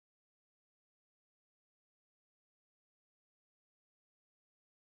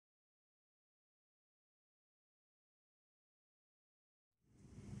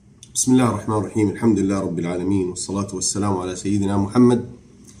بسم الله الرحمن الرحيم الحمد لله رب العالمين والصلاة والسلام على سيدنا محمد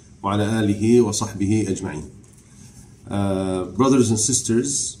وعلى آله وصحبه أجمعين. Brothers and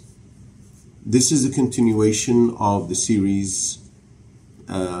sisters, this is a continuation of the series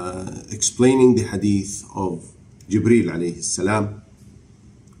explaining the hadith of Jibreel alayhi salam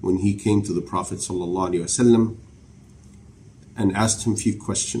when he came to the Prophet sallallahu alaihi wasallam and asked him a few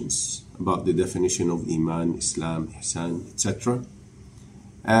questions about the definition of Iman, Islam, Ihsan, etc.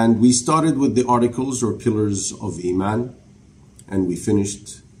 And we started with the articles or pillars of Iman, and we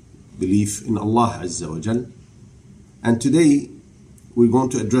finished belief in Allah Azza wa Jal. And today we're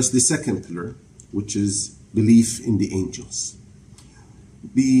going to address the second pillar, which is belief in the angels.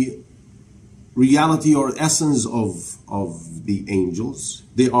 The reality or essence of the angels,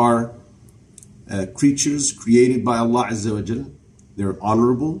 they are creatures created by Allah Azza wa Jal. They're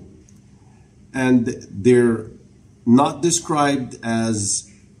honorable, and they're not described as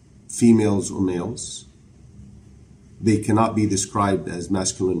females or males. They cannot be described as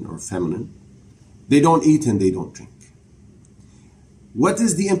masculine or feminine. They don't eat and they don't drink. What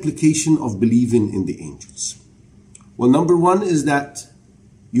is the implication of believing in the angels? Well, number one is that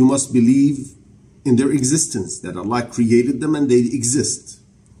you must believe in their existence, that Allah created them and they exist.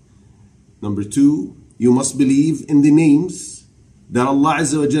 Number two, you must believe in the names that Allah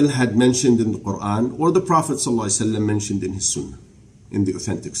Azza wa Jal had mentioned in the Quran or the Prophet ﷺ mentioned in his Sunnah, in the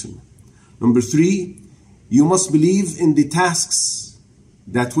authentic Sunnah. Number three, you must believe in the tasks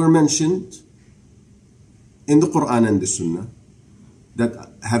that were mentioned in the Quran and the Sunnah that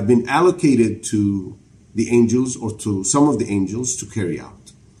have been allocated to the angels or to some of the angels to carry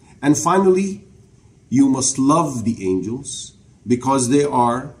out. And finally, you must love the angels because they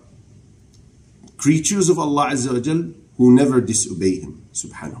are creatures of Allah Azza wa Jal who never disobey Him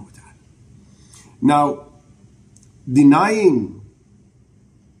subhanahu wa ta'ala. Now, denying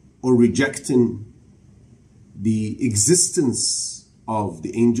or rejecting the existence of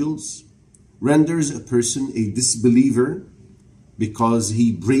the angels renders a person a disbeliever because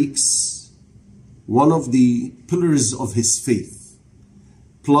he breaks one of the pillars of his faith.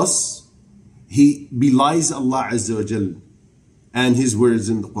 Plus, he belies Allah Azza wa Jal and His words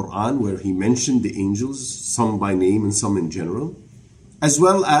in the Quran where He mentioned the angels, some by name and some in general, as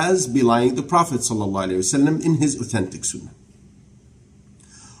well as belying the Prophet ﷺ in his authentic Sunnah.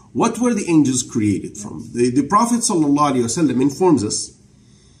 What were the angels created from? The Prophet ﷺ informs us,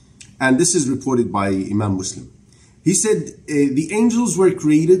 and this is reported by Imam Muslim. He said the angels were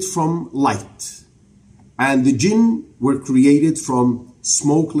created from light, and the jinn were created from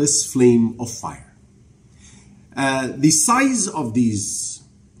smokeless flame of fire. The size of these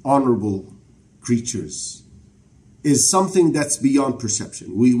honorable creatures is something that's beyond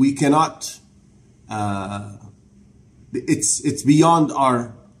perception. We cannot, it's beyond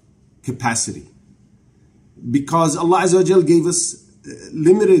our capacity. Because Allah Azza wa Jal gave us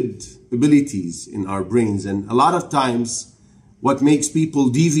limited abilities in our brains, and a lot of times what makes people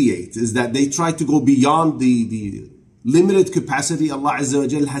deviate is that they try to go beyond the limited capacity Allah Azza wa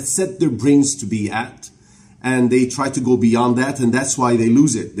Jal has set their brains to be at, and they try to go beyond that, and that's why they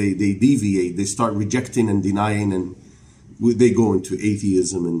lose it. They deviate, they start rejecting and denying, and they go into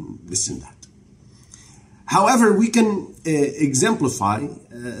atheism and this and that. However, we can exemplify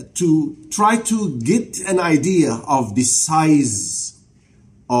to try to get an idea of the size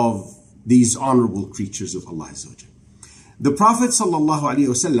of these honorable creatures of Allah Azza wa Jal. The Prophet sallallahu alaihi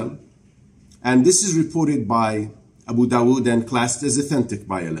wasallam, and this is reported by Abu Dawood and classed as authentic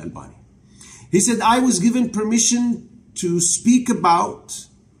by Al-Albani. He said, I was given permission to speak about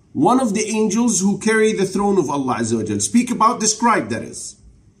one of the angels who carry the throne of Allah Azza wa Jal. Speak about, describe, that is.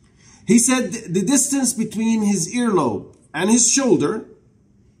 He said the distance between his earlobe and his shoulder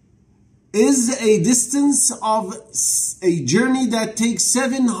is a distance of a journey that takes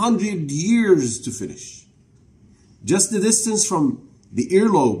 700 years to finish. Just the distance from the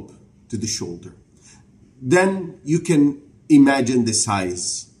earlobe to the shoulder. Then you can imagine the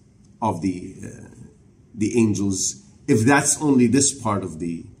size of the angels, if that's only this part of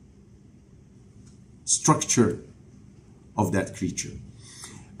the structure of that creature.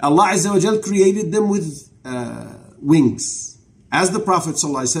 Allah Azza wa Jal created them with wings. As the Prophet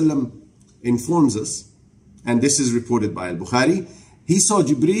ﷺ informs us, and this is reported by Al-Bukhari, he saw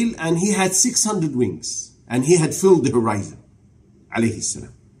Jibreel and he had 600 wings and he had filled the horizon. Alayhi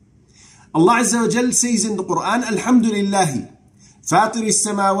salam. Allah Azza wa Jal says in the Quran, Alhamdulillahi, فاطر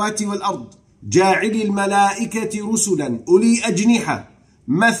السماوات والأرض جاعل الملائكة رسلا أولي أجنحة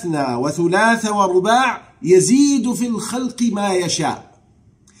مثنى وثلاث ورباع يزيد في الخلق ما يشاء.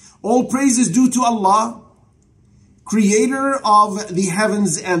 All praise is due to Allah, creator of the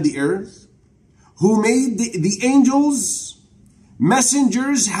heavens and the earth, who made the angels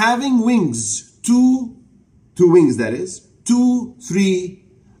messengers having wings, two wings that is, 2, 3,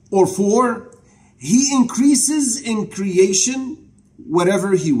 or 4. He increases in creation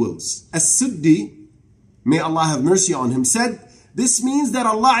whatever he wills. As-Suddi, may Allah have mercy on him, said, this means that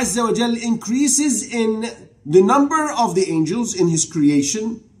Allah Azza wa Jal increases in the number of the angels in his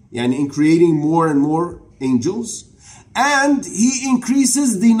creation, and in creating more and more angels, and he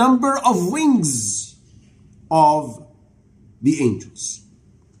increases the number of wings of the angels.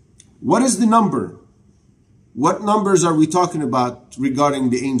 What is the number? What numbers are we talking about regarding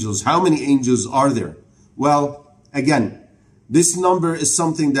the angels? How many angels are there? Well, again, this number is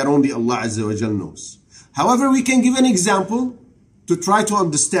something that only Allah Azza wa Jal knows. However, we can give an example to try to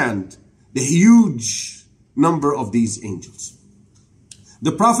understand the huge number of these angels.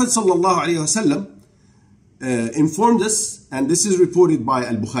 The Prophet sallallahu alaihi wasallam informed us, and this is reported by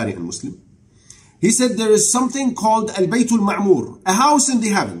Al-Bukhari and Muslim. He said there is something called Al-Baytul Ma'mur, a house in the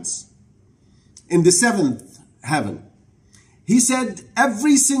heavens, in the 7th heaven. He said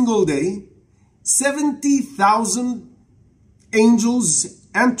every single day, 70,000 angels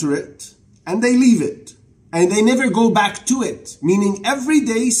enter it and they leave it. And they never go back to it. Meaning every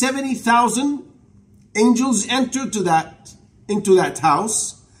day, 70,000 angels enter into that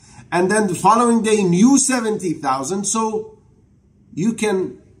house. And then the following day, new 70,000. So you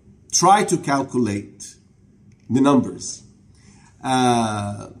can try to calculate the numbers.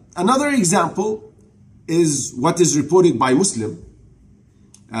 Another example is what is reported by Muslim.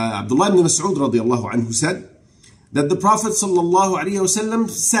 Abdullah ibn Mas'ud radiallahu anhu said that the Prophet sallallahu alaihi wasallam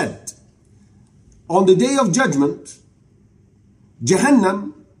said, on the day of judgment,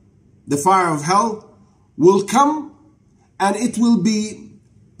 Jahannam, the fire of hell, will come and it will be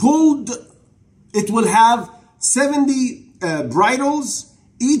pulled. It will have 70 bridles,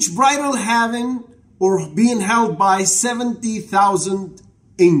 each bridle having or being held by 70,000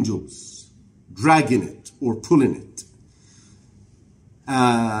 angels, dragging it or pulling it.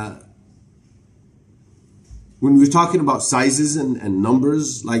 When we're talking about sizes and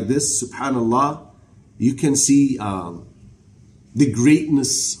numbers like this, subhanallah, you can see the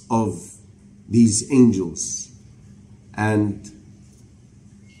greatness of these angels, and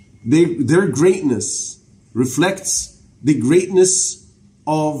their greatness reflects the greatness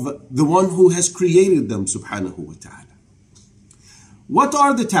of the one who has created them, subhanahu wa ta'ala. What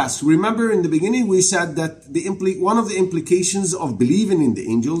are the tasks? Remember in the beginning we said that one of the implications of believing in the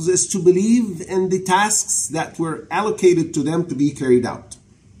angels is to believe in the tasks that were allocated to them to be carried out.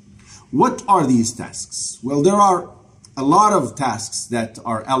 What are these tasks? Well, there are a lot of tasks that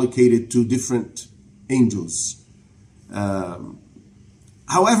are allocated to different angels.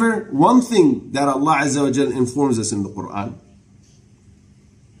 However, one thing that Allah Azza wa Jal informs us in the Quran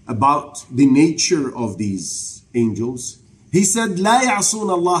about the nature of these angels, He said, لا يعصون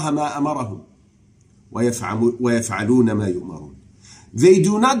الله ما أمرهم ويفعلون ما يؤمرون. They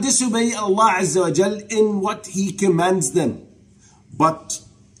do not disobey Allah Azza wa Jal in what He commands them, but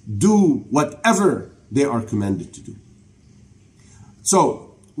do whatever they are commanded to do.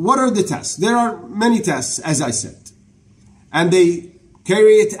 So, what are the tasks? There are many tasks, as I said, and they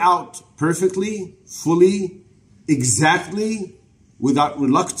carry it out perfectly, fully, exactly, without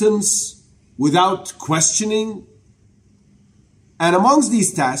reluctance, without questioning. And amongst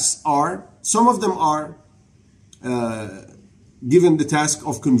these tasks are, some of them are given the task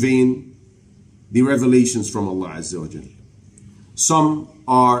of conveying the revelations from Allah Azza wa Jal. Some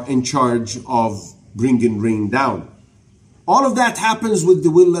are in charge of bringing rain down. All of that happens with the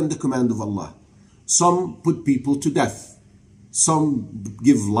will and the command of Allah. Some put people to death. Some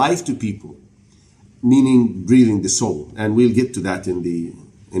give life to people, meaning breathing the soul. And we'll get to that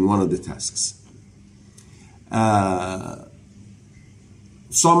in one of the tasks.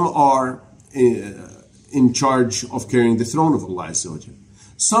 Some are in charge of carrying the throne of Allah Azza wa Jal.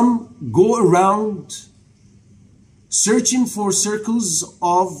 Some go around searching for circles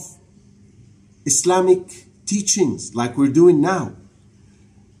of Islamic teachings, like we're doing now,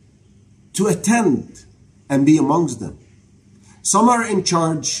 to attend and be amongst them. Some are in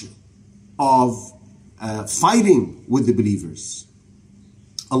charge of fighting with the believers.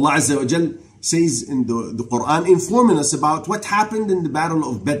 Allah Azza wa Jal says in the Quran, informing us about what happened in the Battle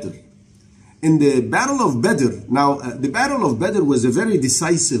of Badr. In the Battle of Badr, now the Battle of Badr was a very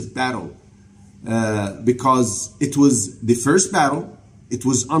decisive battle because it was the first battle. It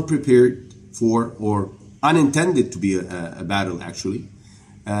was unprepared for, or unintended to be a battle actually.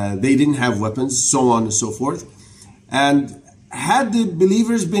 They didn't have weapons, so on and so forth. And had the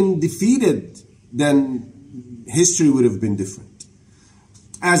believers been defeated, then history would have been different.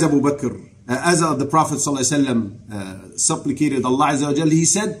 As Abu Bakr, as the Prophet ﷺ supplicated Allah Azza wa Jal, he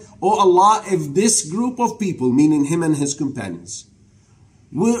said, "Oh Allah, if this group of people," meaning him and his companions,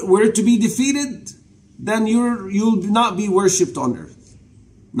 were to be defeated, then you'll not be worshipped on earth.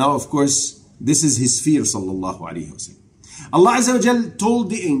 Now, of course, this is his fear, sallallahu alayhi wa sallam. Allah Azza wa Jal told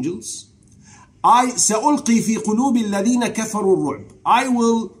the angels, سألقي في قلوب الذين كفروا الرعب. I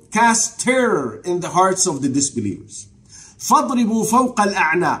will cast terror in the hearts of the disbelievers. فاضربوا فوق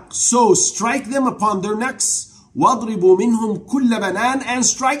الأعناق. So strike them upon their necks. واضربوا منهم كل بنان. And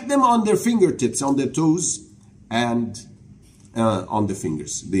strike them on their fingertips, on their toes, and on the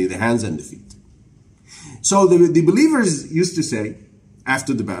fingers, the hands and the feet. So the believers used to say,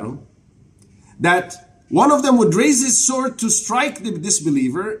 after the battle, that one of them would raise his sword to strike the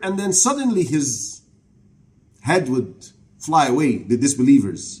disbeliever, and then suddenly his head would fly away, the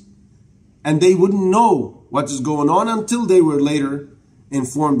disbelievers. And they wouldn't know what is going on until they were later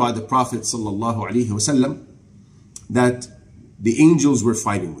informed by the Prophet ﷺ that the angels were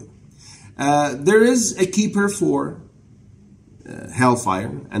fighting with. There is a keeper for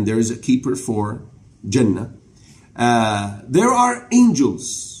hellfire, and there is a keeper for Jannah. There are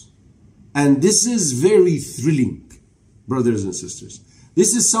angels. And this is very thrilling, brothers and sisters.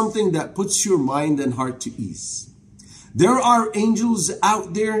 This is something that puts your mind and heart to ease. There are angels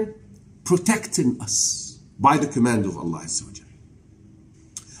out there protecting us by the command of Allah Azza wa Jal.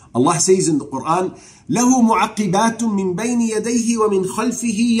 Allah says in the Quran, لَهُ مُعَقِّبَاتٌ مِّن بَيْنِ يَدَيْهِ وَمِنْ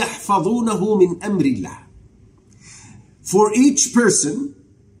خَلْفِهِ يَحْفَظُونَهُ مِنْ أَمْرِ اللَّهِ. For each person,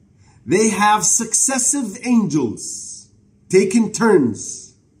 they have successive angels taking turns,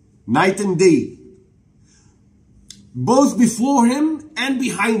 night and day, both before him and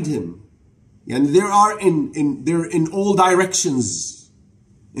behind him. And they're in all directions,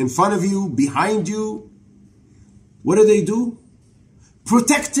 in front of you, behind you. What do?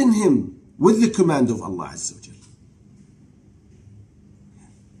 Protecting him with the command of Allah Azza wa Jal.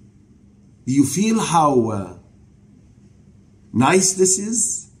 Do you feel how nice this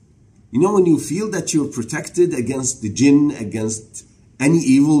is? You know, when you feel that you're protected against the jinn, against any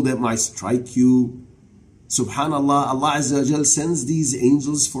evil that might strike you, subhanallah, Allah Azza wa Jal sends these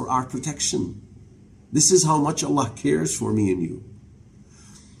angels for our protection. This is how much Allah cares for me and you.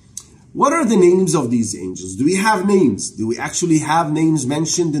 What are the names of these angels? Do we have names? Do we actually have names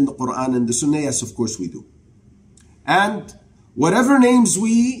mentioned in the Quran and the Sunnah? Yes, of course we do. And whatever names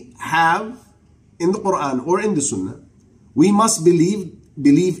we have in the Quran or in the Sunnah, we must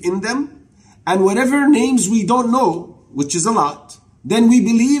believe in them. And whatever names we don't know, which is a lot, then we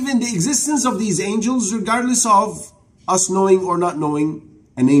believe in the existence of these angels regardless of us knowing or not knowing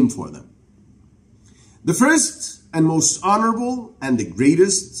a name for them. The first and most honorable and the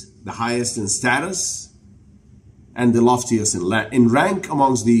greatest, the highest in status and the loftiest in rank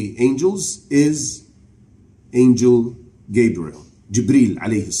amongst the angels is Angel Gabriel, Jibreel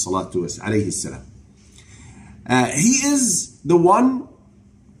alayhi salam. He is the one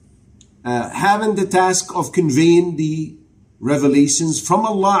having the task of conveying the revelations from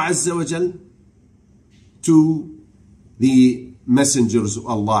Allah Azza wa Jal to the messengers of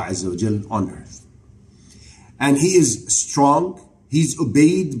Allah Azza wa Jal on earth. And he is strong, he's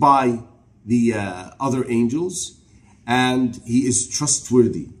obeyed by the other angels, and he is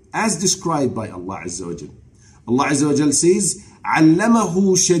trustworthy, as described by Allah Azza wa Jal. Allah Azza wa Jal says, عَلَّمَهُ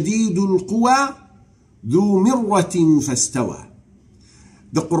شَدِيدُ الْقُوَى ذُو مِرَّةٍ فَاسْتَوَى.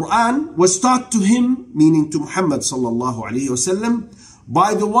 The Quran was taught to him, meaning to Muhammad sallallahu alayhi wasallam,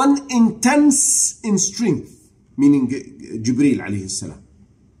 by the one intense in strength, meaning Jibreel alayhi salam.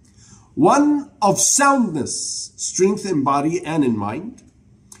 One of soundness, strength in body and in mind.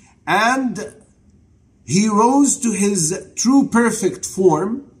 And he rose to his true perfect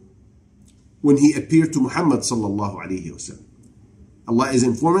form when he appeared to Muhammad sallallahu alayhi wasallam. Allah is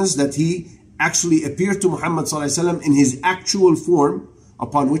informing us that he actually appeared to Muhammad sallallahu alayhi wasallam in his actual form,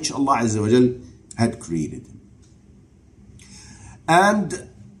 upon which Allah Azza wa Jal had created. And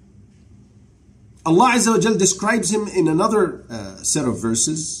Allah Azza wa Jal describes him in another set of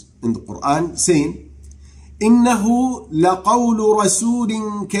verses in the Quran, saying, إِنَّهُ لَقَوْلُ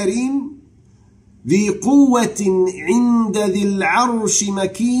رَسُولٍ كَرِيمٍ ذِي قُوَّةٍ عِنْدَ ذِي الْعَرْشِ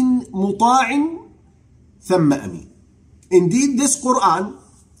مَكِينٍ مُطَاعٍ ثَمَّ أَمِينٍ. Indeed, this Quran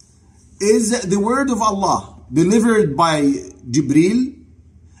is the word of Allah, delivered by Jibreel,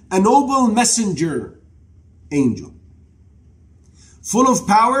 a noble messenger angel, full of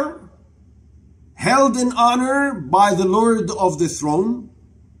power, held in honor by the Lord of the throne,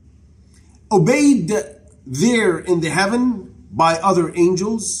 obeyed there in the heaven by other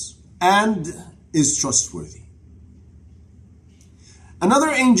angels, and is trustworthy. Another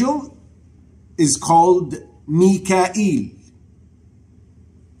angel is called Mikael.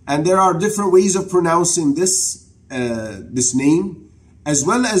 And there are different ways of pronouncing this name, as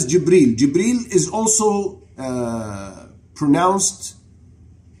well as Jibreel. Jibreel is also pronounced,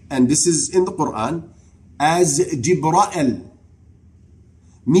 and this is in the Quran, as Jibreel.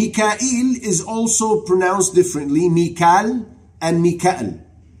 Mikael is also pronounced differently, Mikal and Mikael.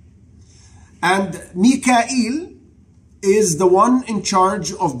 And Mikael is the one in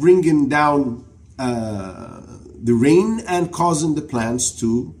charge of bringing down the rain and causing the plants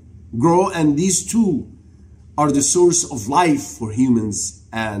to grow. And these two are the source of life for humans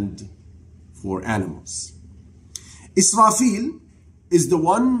and for animals. Israfil is the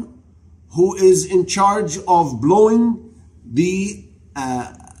one who is in charge of blowing the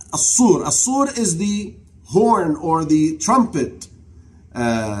As-sur. As-sur is the horn or the trumpet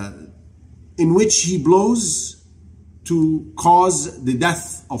in which he blows to cause the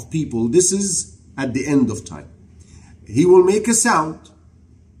death of people. This is at the end of time. He will make a sound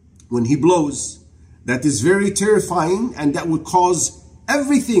when he blows that is very terrifying, and that would cause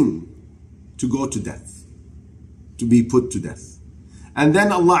everything to go to death, to be put to death. And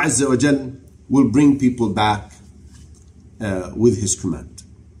then Allah Azza wa Jal will bring people back with His command.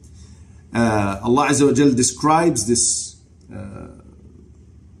 Allah Azza wa Jal describes this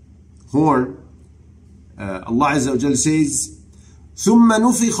horn. Allah Azza wa Jal says, ثُمَّ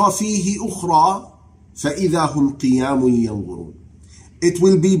نُفِخَ فِيهِ أُخْرَى فَإِذَا هُمْ قِيَامٌ يَنْظُرُونَ. It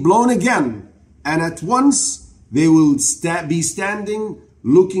will be blown again, and at once they will be standing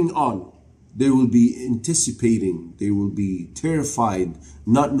looking on. They will be anticipating, they will be terrified,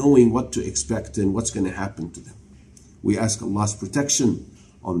 not knowing what to expect and what's going to happen to them. We ask Allah's protection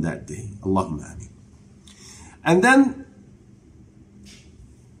on that day. Allahumma ameen. And then,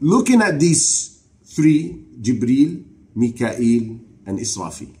 looking at these three, Jibreel, Mikael, and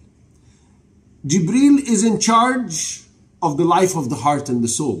Israfil. Jibreel is in charge of the life of the heart and the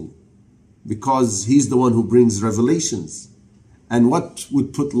soul, because he's the one who brings revelations. And what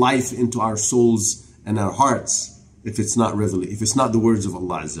would put life into our souls and our hearts if it's not revelation, if it's not the words of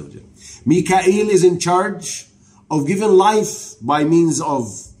Allah Azza wa Jalla? Mikael is in charge of giving life by means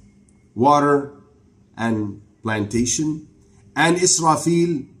of water and plantation. And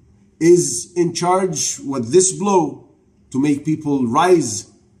Israfil is in charge with this blow to make people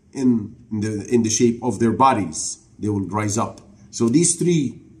rise in the shape of their bodies. They will rise up. So these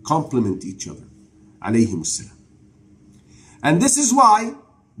three complement each other. Alayhim as-salam. And this is why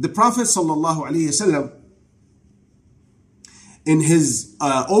the Prophet sallallahu alaihi wasallam, in his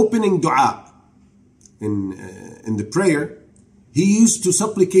opening dua, in the prayer, he used to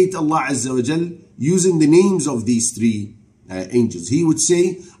supplicate Allah Azza wa Jal using the names of these three angels. He would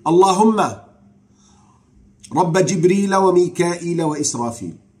say, Allahumma Rabba Jibreel wa Mikael wa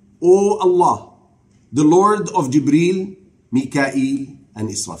Israfil. O Allah, the Lord of Jibreel, Mikael, and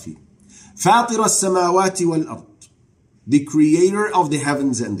Israfil. Fatir as-samawati wal-ard, the creator of the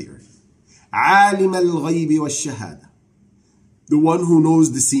heavens and the earth. Alim al-ghaybi wal-shahada, the one who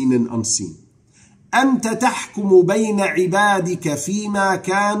knows the seen and unseen. أنت تحكم بين عبادك فيما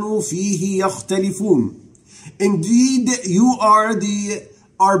كانوا فيه يختلفون. Indeed, you are the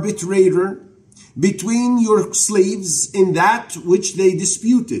arbitrator between your slaves in that which they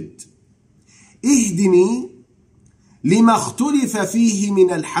disputed. اهدني لما اختلف فيه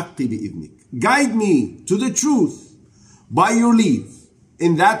من الحق بإذنك. Guide me to the truth by your leave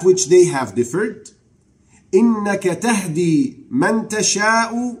in that which they have differed. إنك تهدي من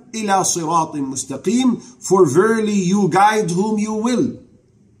تشاء إلى صراط مستقيم. For verily you guide whom you will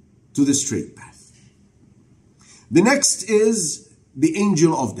to the straight path. The next is the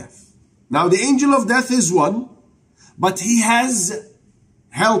angel of death. Now the angel of death is one, but he has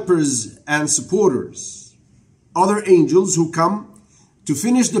helpers and supporters, other angels who come to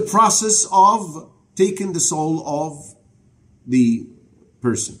finish the process of taking the soul of the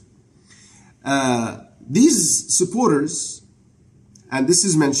person. These supporters, and this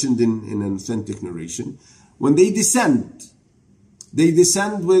is mentioned in an authentic narration, when they descend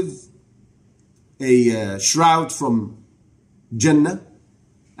with a shroud from Jannah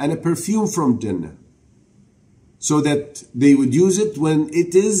and a perfume from Jannah, so that they would use it when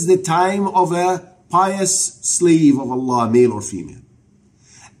it is the time of a pious slave of Allah, male or female.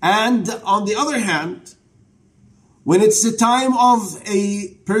 And on the other hand, when it's the time of a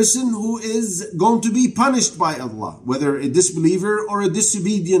person who is going to be punished by Allah, whether a disbeliever or a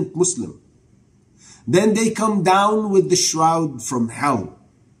disobedient Muslim, then they come down with the shroud from hell.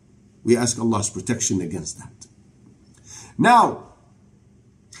 We ask Allah's protection against that. Now,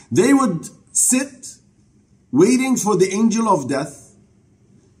 they would sit waiting for the angel of death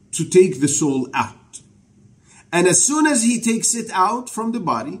to take the soul out. And as soon as he takes it out from the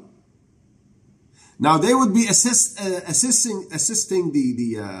body, now they would be assisting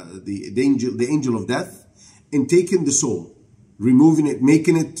the angel of death in taking the soul, removing it,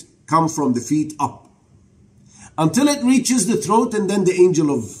 making it come from the feet up, until it reaches the throat, and then the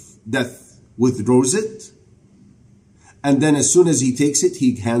angel of death withdraws it. And then as soon as he takes it,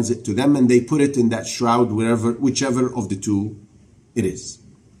 he hands it to them, and they put it in that shroud, whichever of the two it is.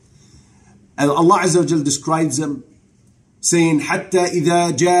 And Allah Azza wa Jal describes them saying, حَتَّى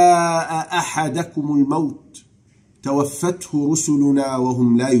إِذَا جَاءَ أَحَدَكُمُ الْمَوْتِ تَوَفَّتْهُ رُسُلُنَا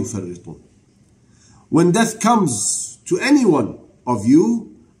وَهُمْ لَا يُفَرِّطُونَ. When death comes to any one of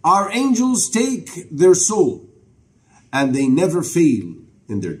you, our angels take their soul, and they never fail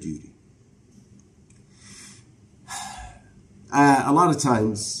in their duty. A lot of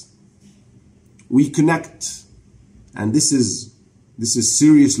times we connect, and this is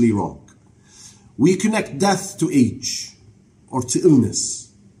seriously wrong. We connect death to age or to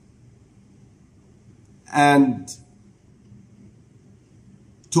illness. And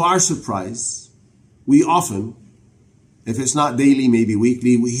to our surprise, we often, if it's not daily, maybe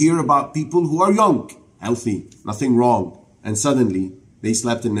weekly, we hear about people who are young, healthy, nothing wrong, and suddenly they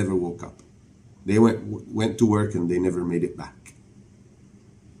slept and never woke up. They went to work and they never made it back.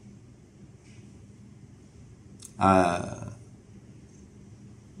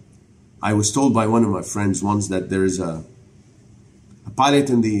 I was told by one of my friends once that there is a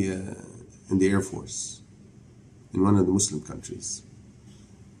pilot in the Air Force in one of the Muslim countries.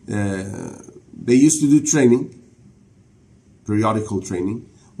 They used to do training, periodical training.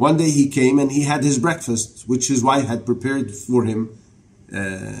 One day he came and he had his breakfast, which his wife had prepared for him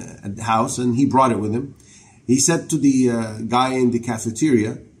at the house, and he brought it with him. He said to the guy in the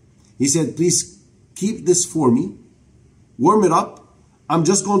cafeteria, he said, "Please keep this for me, warm it up. I'm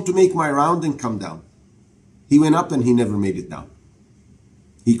just going to make my round and come down." He went up and he never made it down.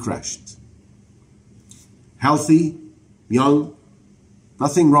 He crashed. Healthy, young,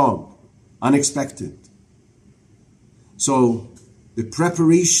 nothing wrong, unexpected. So the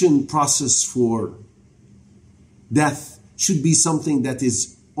preparation process for death should be something that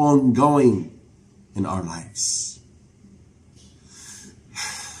is ongoing in our lives.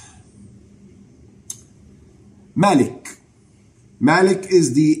 Malik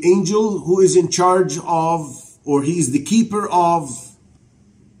is the angel who is in charge of, or he is the keeper of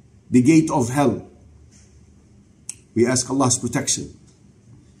the gate of hell. We ask Allah's protection.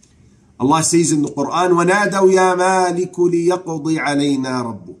 Allah says in the Quran, وَنَادَوْا يَا مَالِكُ لِيَقْضِي عَلَيْنَا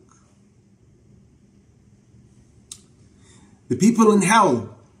رَبُّكَ. The people in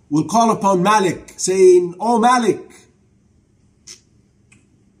hell will call upon Malik, saying, "Oh Malik,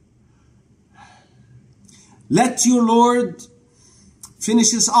 let your Lord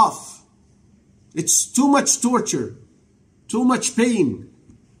finish us off. It's too much torture, too much pain."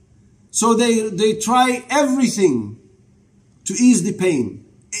 So they try everything to ease the pain,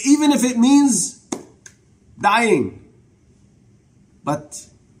 even if it means dying. But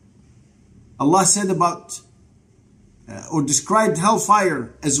Allah said about, or described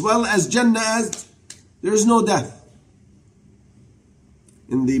hellfire as well as Jannah as there is no death.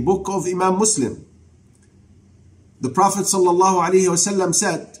 In the book of Imam Muslim, the Prophet ﷺ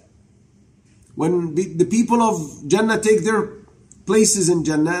said, when the people of Jannah take their places in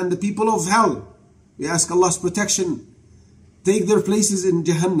Jannah, and the people of hell, we ask Allah's protection, take their places in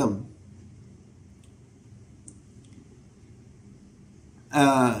Jahannam,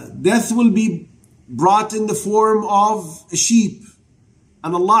 death will be brought in the form of a sheep,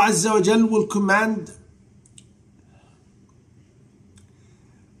 and Allah Azza wa Jal will command,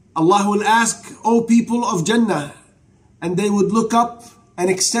 Allah will ask, "O people of Jannah," and they would look up and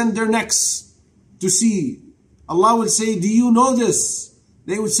extend their necks to see. Allah will say, "Do you know this?"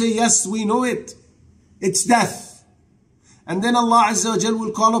 They would say, "Yes, we know it. It's death." And then Allah Azza wa Jal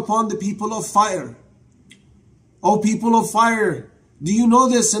will call upon the people of fire. "O people of fire, do you know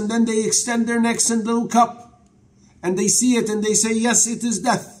this?" And then they extend their necks and look up and they see it and they say, "Yes, it is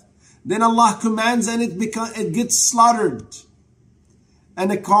death." Then Allah commands and it gets slaughtered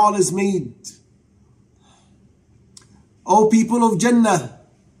and a call is made. "O people of Jannah,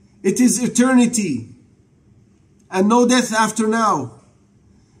 it is eternity and no death after now."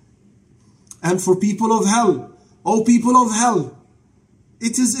 And for people of hell, "O people of hell,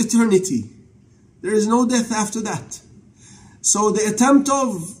 it is eternity. There is no death after that." So the attempt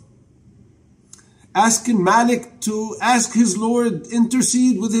of asking Malik to ask his Lord,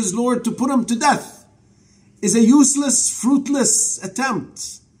 intercede with his Lord to put him to death, is a useless, fruitless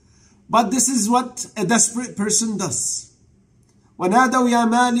attempt. But this is what a desperate person does. وَنَادَوْا يَا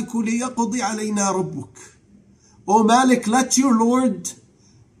مَالِكُ لِيَقْضِ عَلَيْنَا رَبُّكَ. O Malik, let your Lord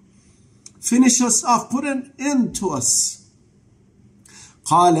finish us off, put an end to us.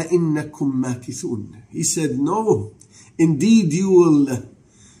 قَالَ إِنَّكُمْ مَاكِثُونَ. He said, no, indeed you will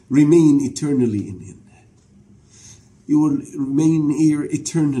remain eternally in him. You will remain here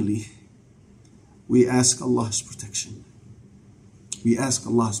eternally. We ask Allah's protection. We ask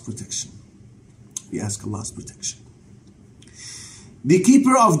Allah's protection. We ask Allah's protection. The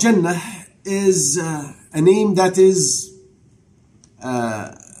keeper of Jannah is a name that is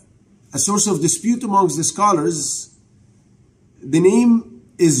a source of dispute amongst the scholars. The name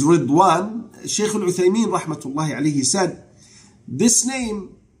is Ridwan. Shaykh al-Uthaymeen rahmatullahi alayhi said, this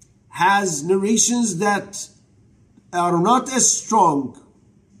name has narrations that are not as strong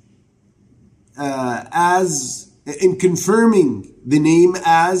as in confirming the name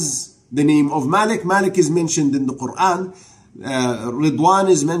as the name of Malik. Malik is mentioned in the Quran. Ridwan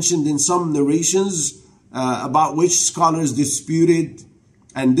is mentioned in some narrations about which scholars disputed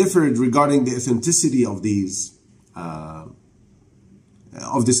and differed regarding the authenticity of these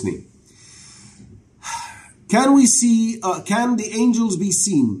of this name. Can we see? Can the angels be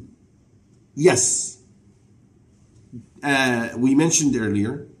seen? Yes. We mentioned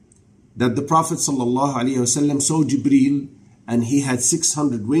earlier that the Prophet ﷺ saw Jibreel, and he had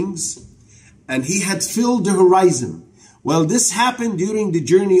 600 wings, and he had filled the horizon. Well, this happened during the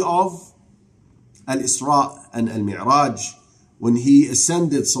journey of Al-Isra and Al-Mi'raj, when he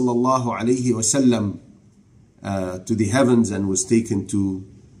ascended ﷺ to the heavens and was taken to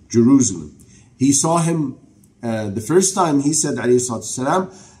Jerusalem. He saw him the first time, he said ﷺ,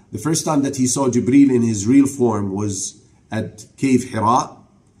 the first time that he saw Jibreel in his real form was at Cave Hira,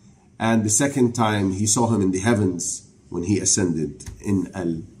 and the second time he saw him in the heavens when he ascended in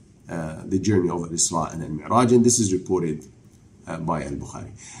the journey of Al-Isra and Al-Mi'raj, and this is reported by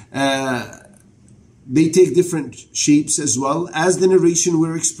Al-Bukhari. They take different shapes as well. As the narration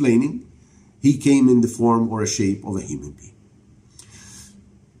we're explaining, he came in the form or a shape of a human being.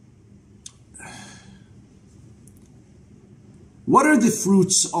 What are the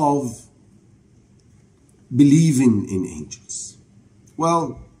fruits of believing in angels?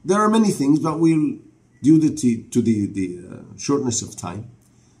 Well, there are many things, but we'll, due to the shortness of time,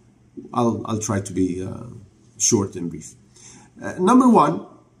 I'll try to be short and brief. Number one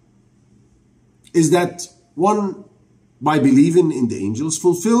is that one, by believing in the angels,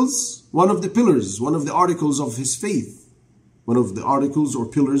 fulfills one of the pillars, one of the articles of his faith, one of the articles or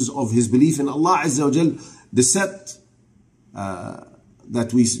pillars of his belief in Allah Azza wa Jal. The set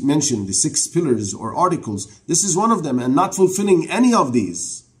that we mentioned, the 6 pillars or articles, this is one of them, and not fulfilling any of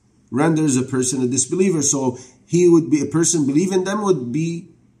these renders a person a disbeliever. So he would be, a person believing them would be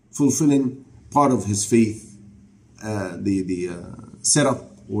fulfilling part of his faith, the setup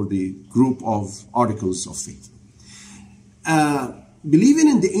or the group of articles of faith. Believing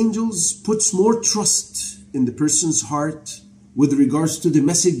in the angels puts more trust in the person's heart with regards to the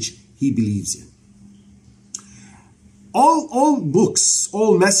message he believes in. All books,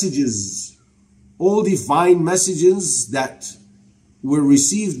 all messages, all divine messages that were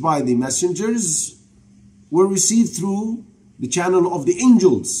received by the messengers were received through the channel of the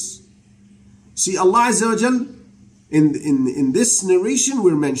angels. See, Allah Azza wa Jal, in this narration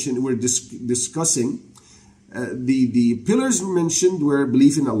we're discussing, the pillars mentioned were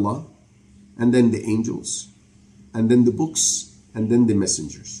belief in Allah, and then the angels, and then the books, and then the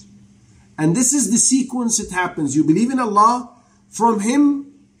messengers. And this is the sequence it happens. You believe in Allah, from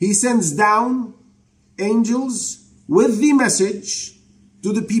Him He sends down angels with the message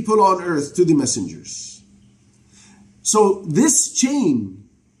to the people on earth, to the messengers. So this chain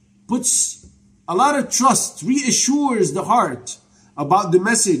puts a lot of trust, reassures the heart about the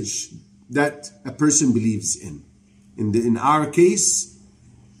message that a person believes in. In our case,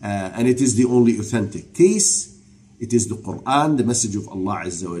 and it is the only authentic case, it is the Quran, the message of Allah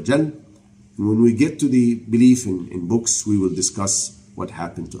Azza wa Jal. And when we get to the belief in books, we will discuss what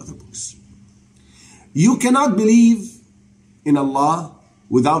happened to other books. You cannot believe in Allah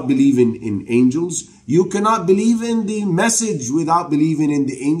without believing in angels. You cannot believe in the message without believing in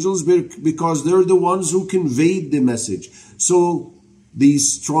the angels, because they're the ones who conveyed the message. So the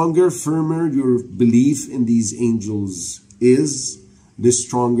stronger, firmer your belief in these angels is, the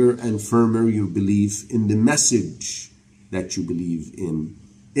stronger and firmer your belief in the message that you believe in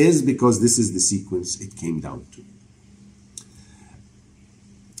is, because this is the sequence it came down to.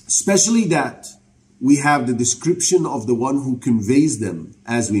 Especially that we have the description of the one who conveys them.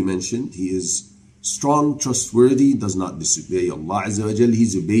 As we mentioned, he is strong, trustworthy, does not disobey Allah Azza wa Jal.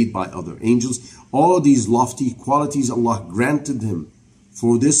 He's obeyed by other angels. All these lofty qualities Allah granted him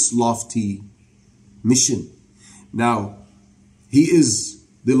for this lofty mission. Now, he is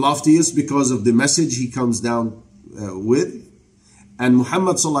the loftiest because of the message he comes down with. And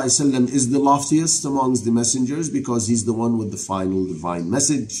Muhammad ﷺ is the loftiest amongst the messengers because he's the one with the final divine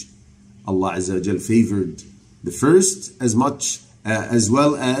message. Allah Azza wa Jal favored the first as much as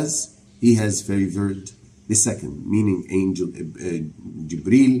well as he has favored the second, meaning Angel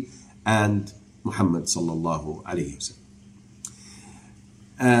Jibreel and Muhammad sallallahu alayhi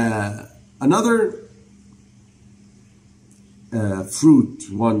wasallam. Another fruit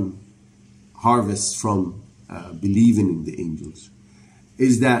one harvests from believing in the angels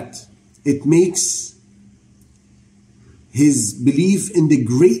is that it makes his belief in the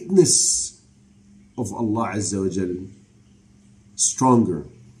greatness of Allah Azza wa Jal stronger.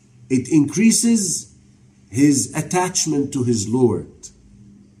 It increases his attachment to his Lord.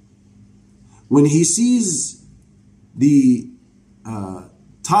 When he sees the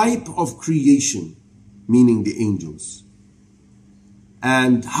type of creation, meaning the angels,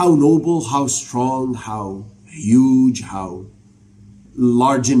 and how noble, how strong, how huge, how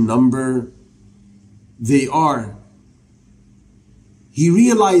large in number they are, he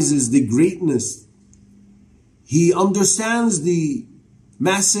realizes the greatness. He understands the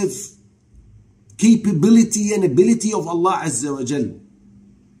massive capability and ability of Allah Azza wa Jal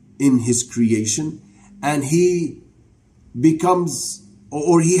in his creation, and he becomes,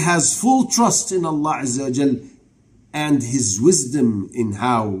 or he has full trust in Allah Azza wa Jal and his wisdom in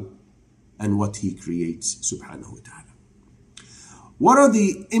how and what he creates, subhanahu wa ta'ala. What are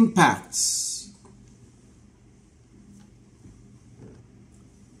the impacts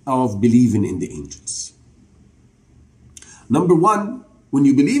of believing in the angels? Number one, when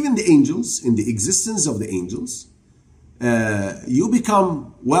you believe in the angels, in the existence of the angels, you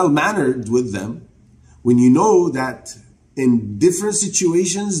become well-mannered with them. When you know that in different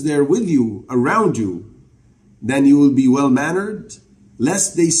situations they're with you, around you, then you will be well-mannered,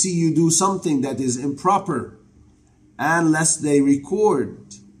 lest they see you do something that is improper, and lest they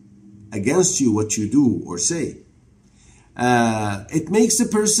record against you what you do or say. It makes a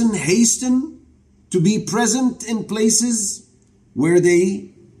person hasten to be present in places where they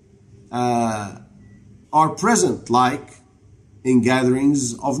are present, like in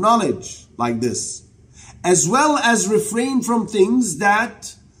gatherings of knowledge like this, as well as refrain from things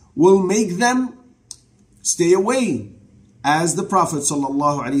that will make them stay away. As the Prophet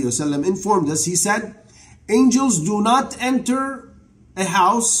ﷺ informed us, he said, angels do not enter a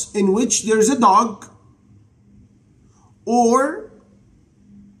house in which there's a dog or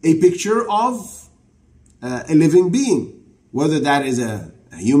a picture of a living being, whether that is a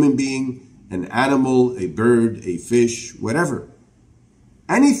human being, an animal, a bird, a fish, whatever.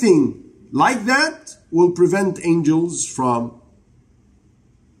 Anything like that will prevent angels from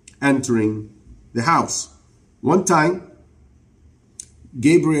entering the house. One time,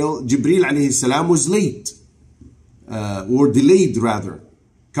 Jibreel alayhi salam was late, or delayed rather,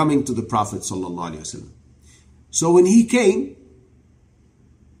 coming to the Prophet sallallahu alayhi wasallam. So when he came,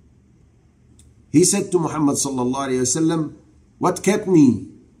 he said to Muhammad sallallahu alayhi wasallam, what kept me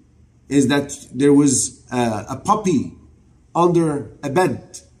is that there was a puppy under a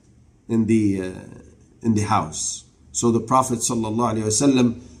bed in the house. So the Prophet sallallahu alayhi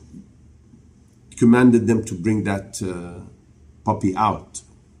wasallam commanded them to bring that puppy out.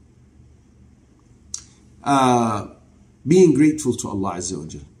 Being grateful to Allah Azza wa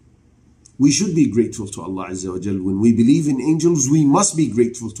Jal. We should be grateful to Allah Azza wa Jal. When we believe in angels, we must be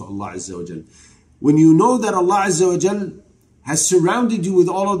grateful to Allah Azza wa Jal. When you know that Allah Azza wa Jal has surrounded you with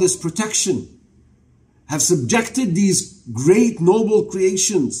all of this protection, have subjected these great noble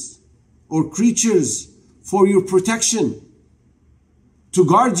creations or creatures for your protection, to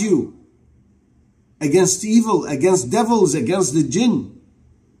guard you against evil, against devils, against the jinn,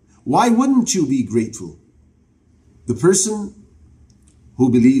 why wouldn't you be grateful? The person who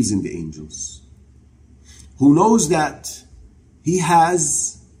believes in the angels, who knows that he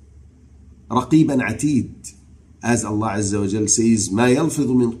has رقيب عتيد, as Allah Azza wa Jal says, ما يلفظ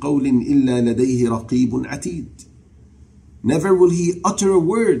من قول إلا لديه رقيب عتيد. Never will he utter a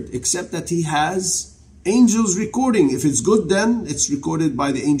word except that he has angels recording. If it's good, then it's recorded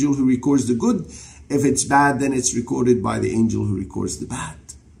by the angel who records the good. If it's bad, then it's recorded by the angel who records the bad.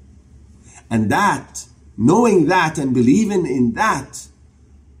 And that, knowing that and believing in that,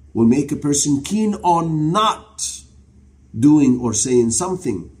 will make a person keen on not doing or saying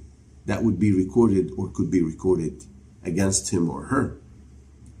something that would be recorded or could be recorded against him or her.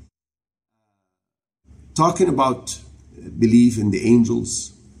 Talking about belief in the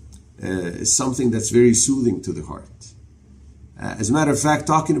angels, is something that's very soothing to the heart. As a matter of fact,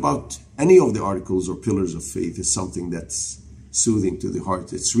 talking about any of the articles or pillars of faith is something that's soothing to the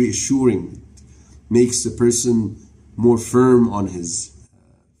heart. It's reassuring, makes the person more firm on his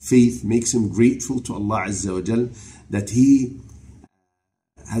faith, makes him grateful to Allah Azza wa Jal that He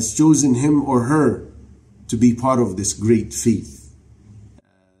has chosen him or her to be part of this great faith.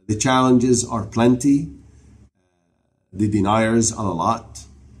 The challenges are plenty. The deniers are a lot.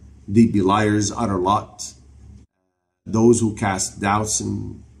 The beliers are a lot. Those who cast doubts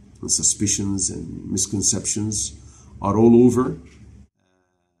and suspicions and misconceptions are all over.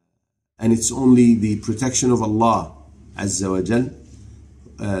 And it's only the protection of Allah Azza wa Jal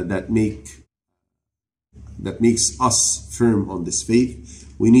that makes us firm on this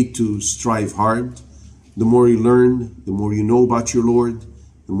faith. We need to strive hard. The more you learn, the more you know about your Lord,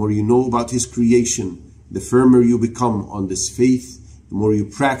 the more you know about His creation, the firmer you become on this faith, the more you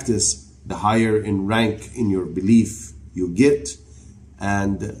practice, the higher in rank in your belief you get,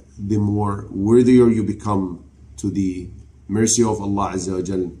 and the more worthier you become to the mercy of Allah Azza wa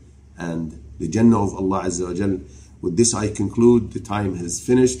Jal and the Jannah of Allah Azza wa Jal. With this I conclude. The time has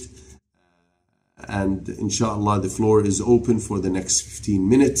finished, and inshallah the floor is open for the next 15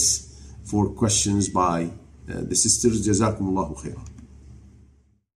 minutes for questions by the sisters. Jazakumullahu khairan.